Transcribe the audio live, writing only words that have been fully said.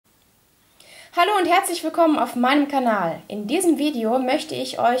Hallo und herzlich willkommen auf meinem Kanal. In diesem Video möchte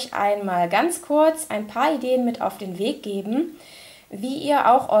ich euch einmal ganz kurz ein paar Ideen mit auf den Weg geben, wie ihr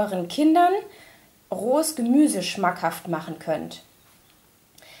auch euren Kindern rohes Gemüse schmackhaft machen könnt.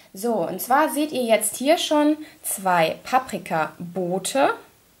 So, und zwar seht ihr jetzt hier schon 2 Paprikaboote.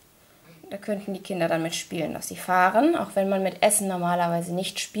 Da könnten die Kinder dann mitspielen, dass sie fahren, auch wenn man mit Essen normalerweise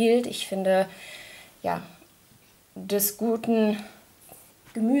nicht spielt. Ich finde, ja, des guten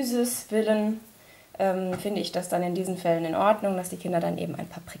Gemüses willen finde ich das dann in diesen Fällen in Ordnung, dass die Kinder dann eben ein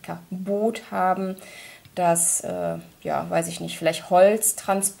Paprikaboot haben, das, ja, weiß ich nicht, vielleicht Holz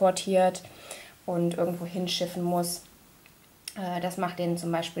transportiert und irgendwo hinschiffen muss. Das macht denen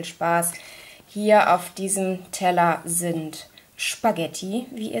zum Beispiel Spaß. Hier auf diesem Teller sind Spaghetti,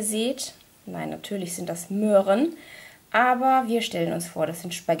 wie ihr seht. Nein, natürlich sind das Möhren, aber wir stellen uns vor, das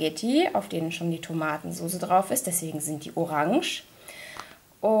sind Spaghetti, auf denen schon die Tomatensauce drauf ist, deswegen sind die orange.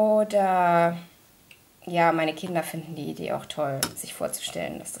 Oder, ja, meine Kinder finden die Idee auch toll, sich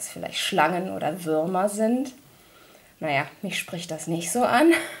vorzustellen, dass das vielleicht Schlangen oder Würmer sind. Naja, mich spricht das nicht so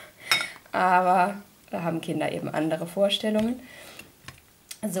an, aber da haben Kinder eben andere Vorstellungen.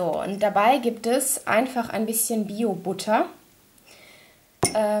 So, und dabei gibt es einfach ein bisschen Bio-Butter.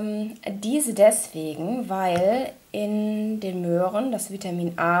 Diese deswegen, weil in den Möhren das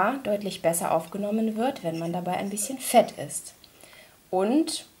Vitamin A deutlich besser aufgenommen wird, wenn man dabei ein bisschen Fett isst.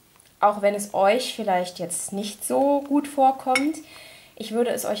 Und auch wenn es euch vielleicht jetzt nicht so gut vorkommt, ich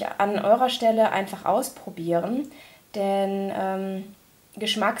würde es euch an eurer Stelle einfach ausprobieren, denn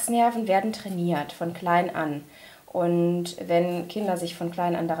Geschmacksnerven werden trainiert von klein an. Und wenn Kinder sich von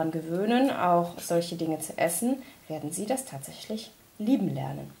klein an daran gewöhnen, auch solche Dinge zu essen, werden sie das tatsächlich lieben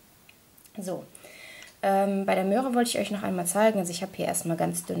lernen. So, bei der Möhre wollte ich euch noch einmal zeigen. Also ich habe hier erstmal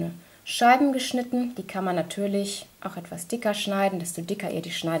ganz dünne Scheiben geschnitten. Die kann man natürlich auch etwas dicker schneiden. Desto dicker ihr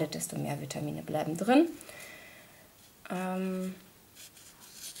die schneidet, desto mehr Vitamine bleiben drin.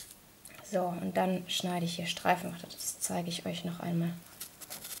 So, und dann schneide ich hier Streifen. Das zeige ich euch noch einmal.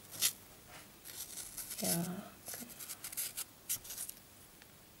 Ja.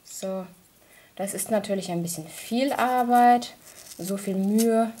 So, das ist natürlich ein bisschen viel Arbeit. So viel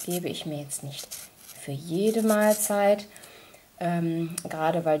Mühe gebe ich mir jetzt nicht für jede Mahlzeit.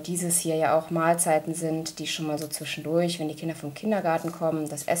 Gerade weil dieses hier ja auch Mahlzeiten sind, die schon mal so zwischendurch, wenn die Kinder vom Kindergarten kommen,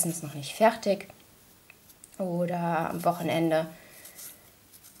 das Essen ist noch nicht fertig. Oder am Wochenende,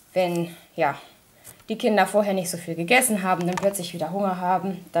 wenn ja, die Kinder vorher nicht so viel gegessen haben, dann plötzlich wieder Hunger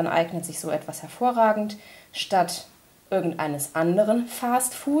haben, dann eignet sich so etwas hervorragend. Statt irgendeines anderen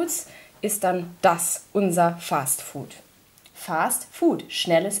Fast Foods ist dann das unser Fast Food. Fast Food,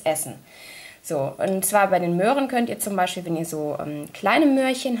 schnelles Essen. So, und zwar bei den Möhren könnt ihr zum Beispiel, wenn ihr so kleine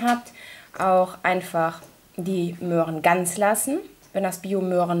Möhrchen habt, auch einfach die Möhren ganz lassen. Wenn das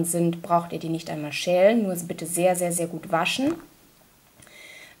Bio-Möhren sind, braucht ihr die nicht einmal schälen, nur bitte sehr, sehr, sehr gut waschen.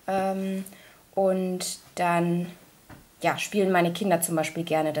 Und dann, ja, spielen meine Kinder zum Beispiel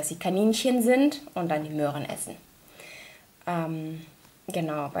gerne, dass sie Kaninchen sind und dann die Möhren essen.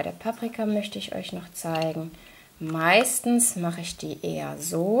 Genau, bei der Paprika möchte ich euch noch zeigen. Meistens mache ich die eher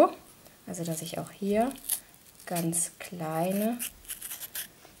so, also dass ich auch hier ganz kleine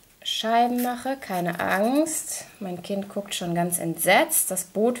Scheiben mache. Keine Angst, mein Kind guckt schon ganz entsetzt. Das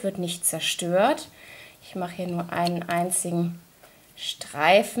Boot wird nicht zerstört. Ich mache hier nur einen einzigen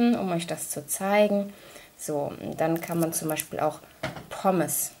Streifen, um euch das zu zeigen. So, dann kann man zum Beispiel auch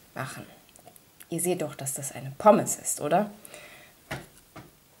Pommes machen. Ihr seht doch, dass das eine Pommes ist, oder?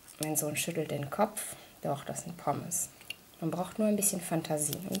 Mein Sohn schüttelt den Kopf. Doch, das sind Pommes. Man braucht nur ein bisschen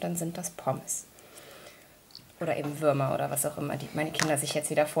Fantasie und dann sind das Pommes. Oder eben Würmer oder was auch immer die meine Kinder sich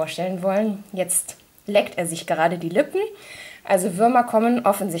jetzt wieder vorstellen wollen. Jetzt leckt er sich gerade die Lippen. Also Würmer kommen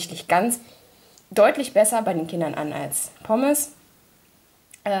offensichtlich ganz deutlich besser bei den Kindern an als Pommes.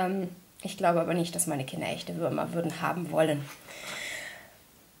 Ich glaube aber nicht, dass meine Kinder echte Würmer würden haben wollen.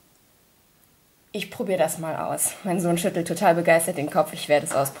 Ich probiere das mal aus. Mein Sohn schüttelt total begeistert den Kopf. Ich werde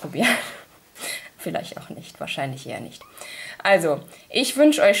es ausprobieren. Vielleicht auch nicht, wahrscheinlich eher nicht. Also, ich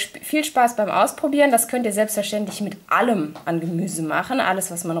wünsche euch viel Spaß beim Ausprobieren. Das könnt ihr selbstverständlich mit allem an Gemüse machen.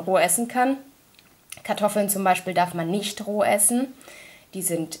 Alles, was man roh essen kann. Kartoffeln zum Beispiel darf man nicht roh essen. Die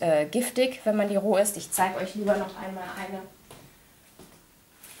sind giftig, wenn man die roh isst. Ich zeige euch lieber noch einmal eine.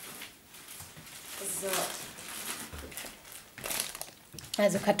 So.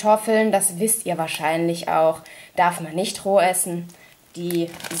 Also Kartoffeln, das wisst ihr wahrscheinlich auch, darf man nicht roh essen. Die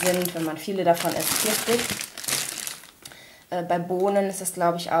sind, wenn man viele davon isst, giftig. Bei Bohnen ist es,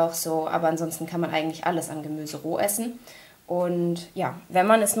 glaube ich, auch so, aber ansonsten kann man eigentlich alles an Gemüse roh essen. Und ja, wenn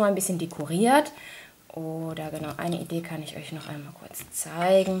man es nur ein bisschen dekoriert, oder genau, eine Idee kann ich euch noch einmal kurz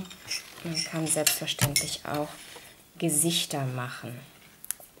zeigen. Man kann selbstverständlich auch Gesichter machen.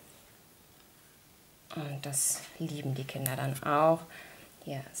 Und das lieben die Kinder dann auch.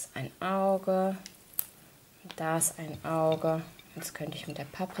 Hier ist ein Auge, da ist ein Auge. Jetzt könnte ich mit der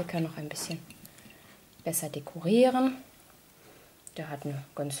Paprika noch ein bisschen besser dekorieren. Der hat eine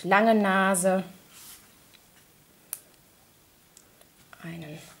ganz lange Nase.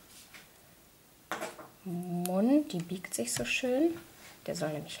 Einen Mund, die biegt sich so schön. Der soll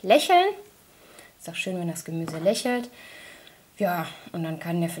nämlich lächeln. Ist auch schön, wenn das Gemüse lächelt. Ja, und dann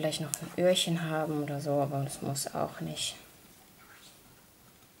kann der vielleicht noch ein Öhrchen haben oder so, aber das muss auch nicht.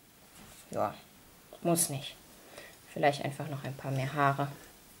 Ja, muss nicht. Vielleicht einfach noch ein paar mehr Haare.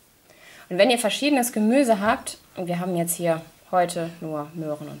 Und wenn ihr verschiedenes Gemüse habt, und wir haben jetzt hier heute nur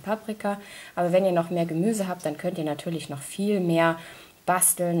Möhren und Paprika, aber wenn ihr noch mehr Gemüse habt, dann könnt ihr natürlich noch viel mehr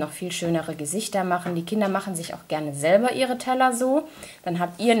basteln, noch viel schönere Gesichter machen. Die Kinder machen sich auch gerne selber ihre Teller so. Dann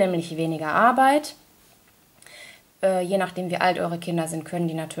habt ihr nämlich weniger Arbeit. Je nachdem, wie alt eure Kinder sind, können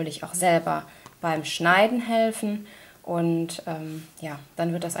die natürlich auch selber beim Schneiden helfen. Und ja,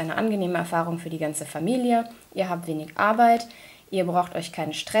 dann wird das eine angenehme Erfahrung für die ganze Familie. Ihr habt wenig Arbeit. Ihr braucht euch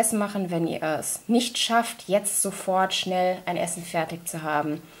keinen Stress machen, wenn ihr es nicht schafft, jetzt sofort schnell ein Essen fertig zu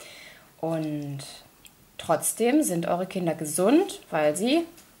haben. Und trotzdem sind eure Kinder gesund, weil sie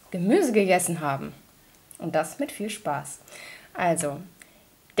Gemüse gegessen haben. Und das mit viel Spaß. Also,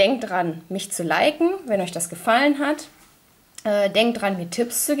 denkt dran, mich zu liken, wenn euch das gefallen hat. Denkt dran, mir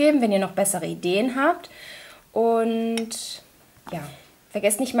Tipps zu geben, wenn ihr noch bessere Ideen habt. Und ja,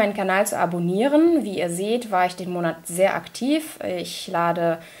 vergesst nicht, meinen Kanal zu abonnieren. Wie ihr seht, war ich den Monat sehr aktiv. Ich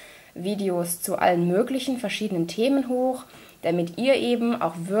lade Videos zu allen möglichen verschiedenen Themen hoch, damit ihr eben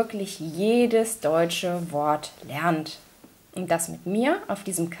auch wirklich jedes deutsche Wort lernt. Und das mit mir auf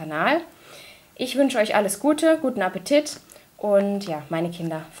diesem Kanal. Ich wünsche euch alles Gute, guten Appetit und ja, meine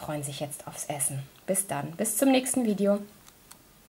Kinder freuen sich jetzt aufs Essen. Bis dann, bis zum nächsten Video.